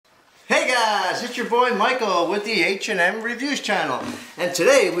guys, it's your boy Michael with the H&M Reviews channel, and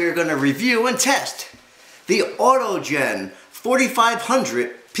today we are going to review and test the AUTOGEN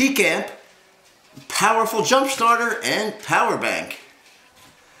 4500 peak amp powerful jump starter and power bank.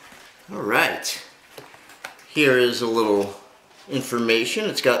 Alright, here is a little information.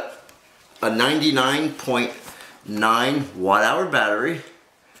 It's got a 99.9 watt-hour battery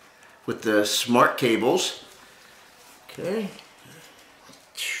with the smart cables. Okay.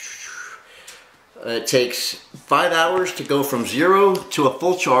 It takes 5 hours to go from 0 to a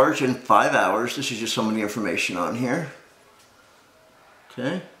full charge in 5 hours. This is just some of the information on here.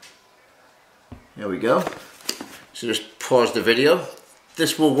 Okay. There we go. So just pause the video.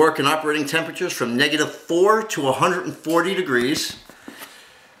 This will work in operating temperatures from -4 to 140 degrees.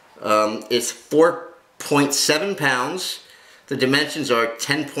 It's 4.7 pounds. The dimensions are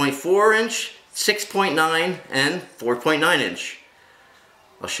 10.4 inch, 6.9, and 4.9 inch.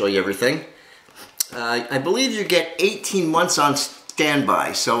 I'll show you everything. I believe you get 18 months on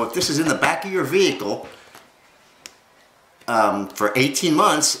standby. So if this is in the back of your vehicle for 18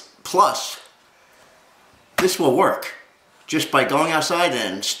 months plus, this will work. Just by going outside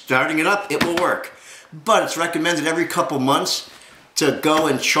and starting it up, it will work. But it's recommended every couple months to go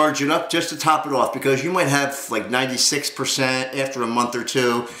and charge it up just to top it off, because you might have like 96% after a month or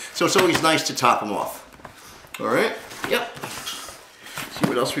two. So it's always nice to top them off. Alright, yep. See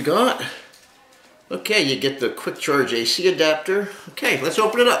what else we got. Okay, you get the quick charge AC adapter. Okay, let's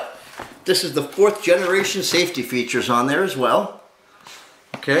open it up. This is the 4th generation safety features on there as well.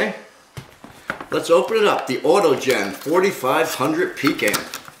 Okay, let's open it up. The AUTOGEN 4500 peak amp.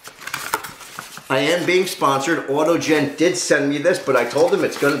 I am being sponsored. AUTOGEN did send me this, but I told them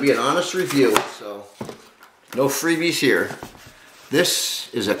it's going to be an honest review, so no freebies here. This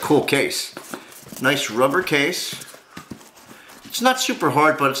is a cool case. Nice rubber case. It's not super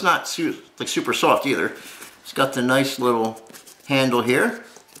hard, but it's not like super soft either. It's got the nice little handle here.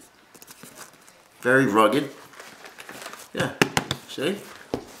 Very rugged. Yeah, see?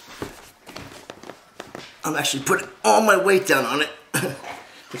 I'm actually putting all my weight down on it,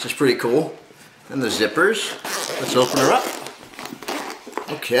 which is pretty cool. And the zippers. Let's open her up.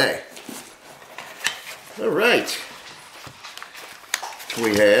 Okay. Alright.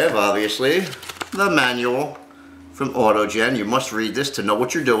 We have, obviously, the manual from AUTOGEN. You must read this to know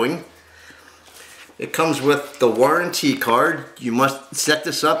what you're doing. It comes with the warranty card. You must set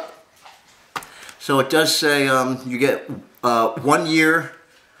this up. So it does say you get 1 year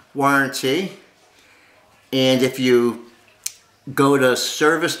warranty. And if you go to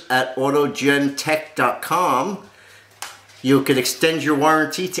service@autogentech.com, you could extend your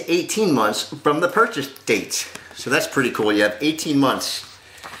warranty to 18 months from the purchase date. So that's pretty cool. You have 18 months.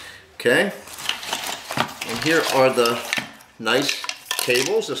 Okay. And here are the nice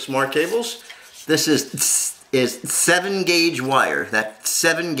cables, the smart cables. This is 7 gauge wire. That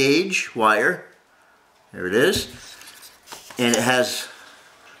 7 gauge wire. There it is. And it has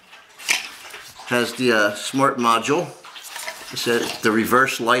the smart module. It says the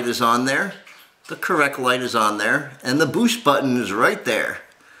reverse light is on there, the correct light is on there, and the boost button is right there.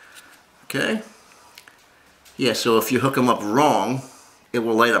 Okay? Yeah, so if you hook them up wrong, it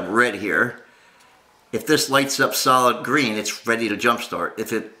will light up red here. If this lights up solid green, it's ready to jump start.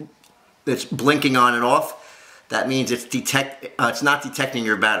 If it's blinking on and off, that means it's not detecting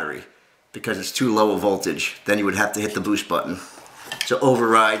your battery because it's too low a voltage. Then you would have to hit the boost button to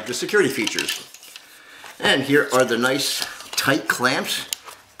override the security features. And here are the nice tight clamps,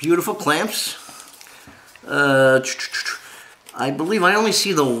 beautiful clamps. I believe I only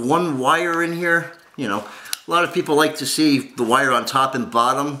see the one wire in here. You know, a lot of people like to see the wire on top and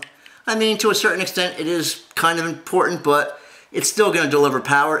bottom. I mean, to a certain extent, it is kind of important, but it's still going to deliver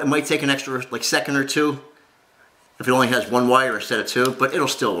power. It might take an extra like second or two if it only has one wire instead of two, but it'll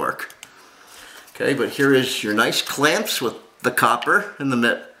still work. Okay, but here is your nice clamps with the copper and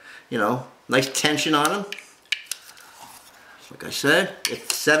the, you know, nice tension on them. Like I said,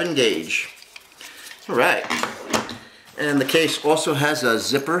 it's 7 gauge. Alright. And the case also has a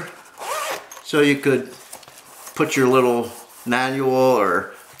zipper, so you could put your little manual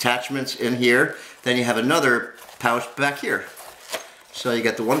or attachments in here. Then you have another pouch back here. So you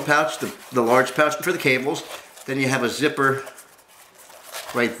got the one pouch, the large pouch for the cables. Then you have a zipper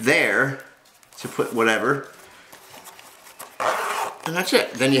right there to put whatever. And that's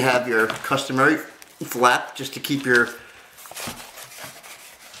it. Then you have your customary flap just to keep your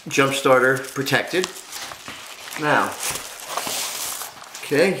jump starter protected. Now,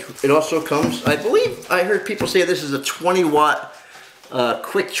 okay, it also comes, I believe I heard people say this is a 20 watt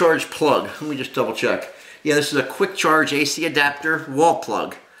quick charge plug. Let me just double check. Yeah, this is a quick charge AC adapter wall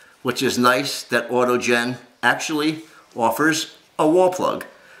plug which is nice that AUTOGEN actually offers a wall plug.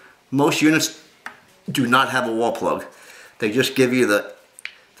 Most units do not have a wall plug. They just give you the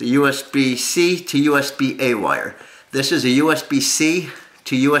USB-C to USB-A wire. This is a USB-C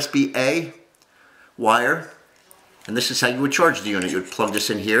to USB-A wire, and this is how you would charge the unit. You would plug this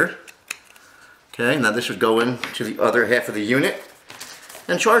in here. Okay, now this would go into the other half of the unit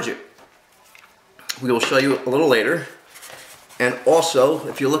and charge it. We will show you a little later. And also,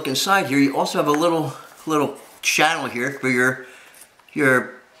 if you look inside here, you also have a little channel here for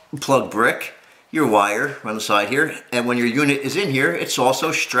your plug brick, your wire on the side here, and when your unit is in here, it's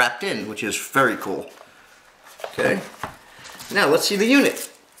also strapped in, which is very cool. Okay, now let's see the unit.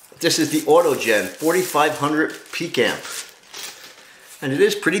 This is the AUTOGEN 4500 peak amp, and it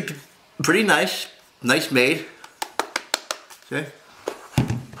is pretty nice made. Okay,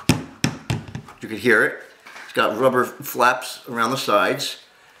 you can hear it. It's got rubber flaps around the sides.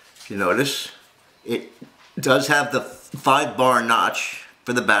 If you notice, it does have the 5-bar notch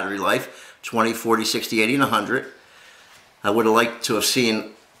for the battery life: 20, 40, 60, 80, and 100. I would have liked to have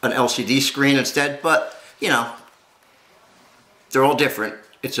seen an LCD screen instead, but you know, they're all different.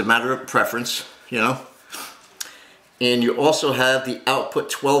 It's a matter of preference, you know. And you also have the output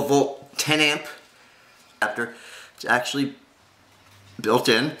 12 volt 10 amp adapter. It's actually built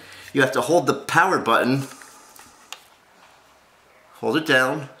in. You have to hold the power button, hold it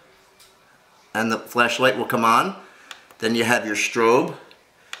down, and the flashlight will come on. Then you have your strobe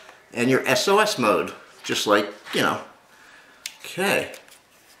and your SOS mode, just like, you know. Okay.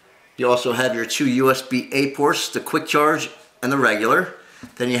 You also have your 2 USB-A ports, the quick charge and the regular.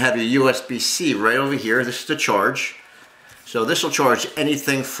 Then you have your USB-C right over here. This is the charge. So this will charge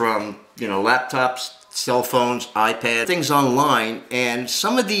anything from, you know, laptops, cell phones, iPads, things online. And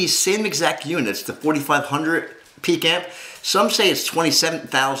some of these same exact units, the 4500 peak amp, some say it's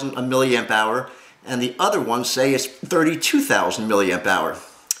 27,000 milliamp hour, and the other ones say it's 32,000 milliamp hour.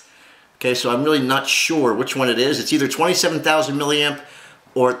 Okay, so I'm really not sure which one it is. It's either 27,000 milliamp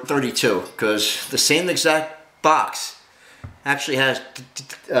or 32, because the same exact box actually has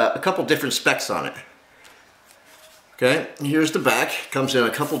a couple different specs on it. Okay, here's the back. It comes in a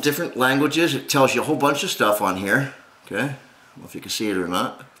couple different languages. It tells you a whole bunch of stuff on here. Okay, I don't know if you can see it or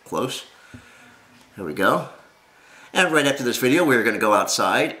not. Close. There we go. And right after this video, we're going to go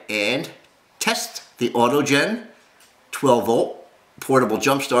outside and test the AUTOGEN 12 volt portable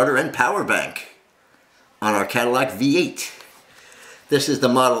jump starter and power bank on our Cadillac V8. This is the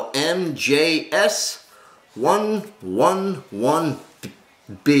model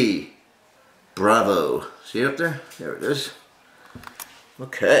MJS111B. Bravo. See it up there? There it is.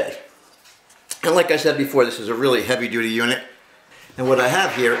 Okay. And like I said before, this is a really heavy duty unit. And what I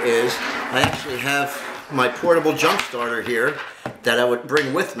have here is, I actually have my portable jump starter here that I would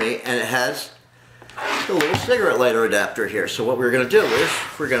bring with me, and it has the little cigarette lighter adapter here. So what we're going to do is,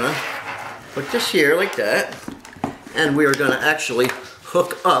 we're going to put this here like that, and we are going to actually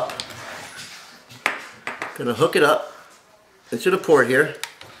hook it up into the port here.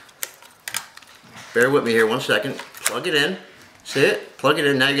 Bear with me here 1 second. Plug it in. See it? Plug it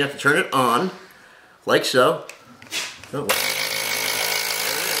in. Now you have to turn it on, like so. Oh,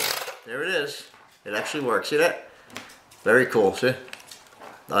 there it is. It actually works. See that? Very cool. See?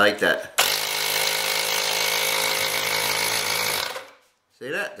 I like that.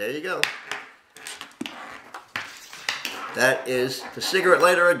 See that? There you go. That is the cigarette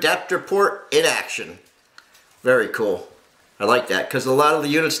lighter adapter port in action. Very cool. I like that, because a lot of the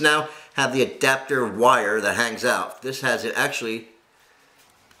units now have the adapter wire that hangs out. This has it actually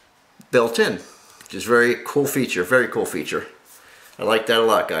built in, which is a very cool feature. Very cool feature. I like that a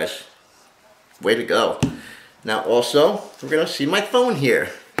lot, guys. Way to go. Now also, we're going to see my phone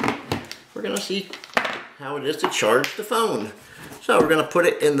here. We're going to see how it is to charge the phone. So we're going to put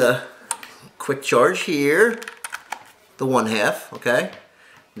it in the quick charge here, the 1/2, okay?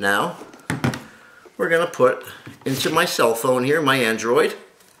 Now, we're going to put into my cell phone here, my Android.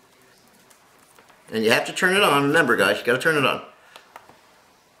 And you have to turn it on. Remember, guys, you got to turn it on.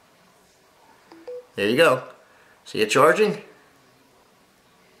 There you go. See it charging?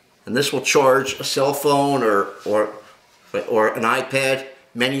 And this will charge a cell phone or an iPad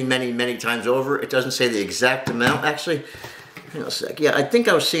many times over. It doesn't say the exact amount. Actually, hang on a sec. Yeah, I think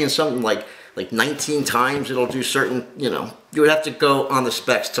I was seeing something like 19 times it'll do certain, you know. You would have to go on the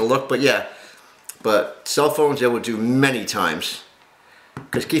specs to look, but yeah. But cell phones, it would do many times.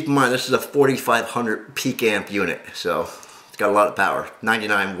 Because keep in mind, this is a 4500 peak amp unit, so it's got a lot of power.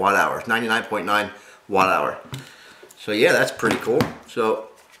 99 watt hour, 99.9 watt hour. So yeah, that's pretty cool. So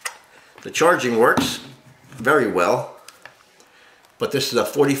the charging works very well. but this is a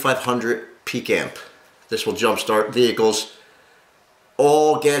 4500 peak amp. This will jumpstart vehicles,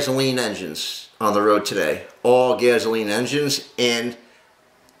 all gasoline engines on the road today. All gasoline engines and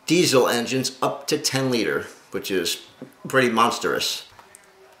diesel engines up to 10 liter, which is pretty monstrous.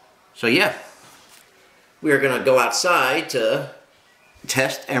 So yeah, we are going to go outside to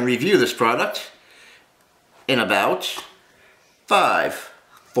test and review this product in about 5,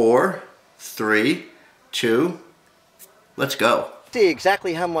 4, 3, 2, let's go. See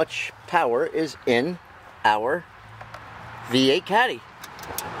exactly how much power is in our V8 Caddy.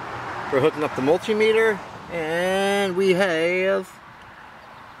 We're hooking up the multimeter, and we have,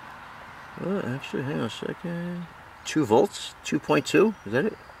 actually, hang on a second, 2 volts, 2.2, is that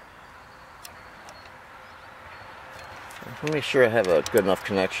it? Let me make sure I have a good enough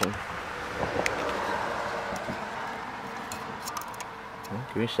connection.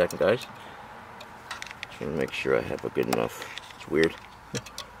 Give me a second, guys. Just want to make sure I have a good enough. It's weird.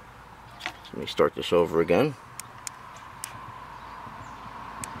 Let me start this over again.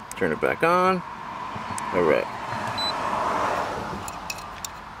 Turn it back on. Alright.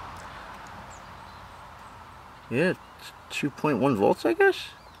 Yeah, it's 2.1 volts, I guess.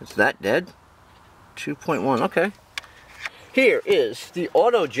 It's that dead. 2.1, okay. Here is the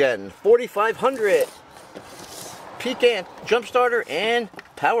AUTOGEN 4500 peak amp jump starter and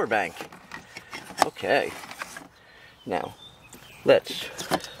power bank. Okay. Now, let's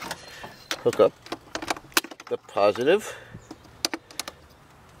hook up the positive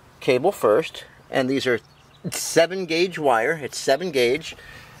cable first, and these are 7 gauge wire. It's 7 gauge.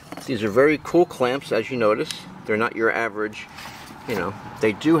 These are very cool clamps, as you notice. They're not your average, you know.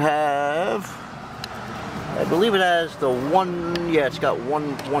 They do have, I believe it has the one, yeah, it's got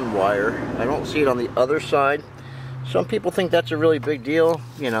one wire. I don't see it on the other side. Some people think that's a really big deal,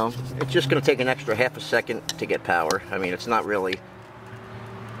 you know. It's just going to take an extra half a second to get power. I mean, it's not really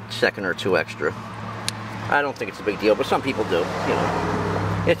a second or 2 extra. I don't think it's a big deal, but some people do, you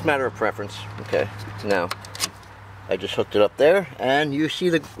know. It's a matter of preference. Okay, so now I just hooked it up there, and you see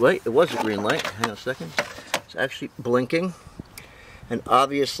the, wait, it was a green light. Hang on a second. It's actually blinking. And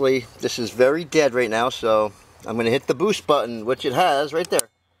obviously, this is very dead right now, so I'm going to hit the boost button, which it has right there.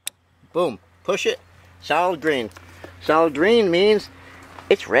 Boom. Push it. Solid green. Solid green means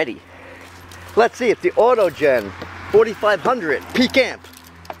it's ready. Let's see if the AUTOGEN 4500 peak amp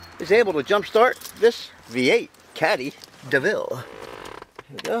is able to jump start this V8 Caddy DeVille.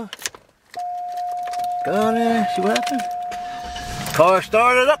 Here we go. Got it. See what happened? Car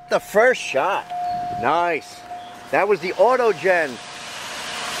started up the first shot. Nice. That was the AUTOGEN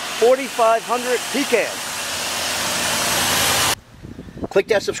 4500 peak amp. Click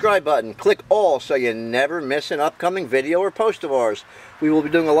that subscribe button. Click all so you never miss an upcoming video or post of ours. We will be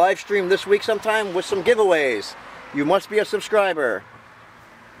doing a live stream this week sometime with some giveaways. You must be a subscriber.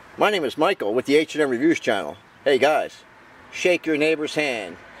 My name is Michael with the H&M Reviews channel. Hey guys, shake your neighbor's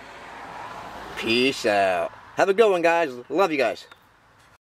hand. Peace out. Have a good one, guys. Love you guys.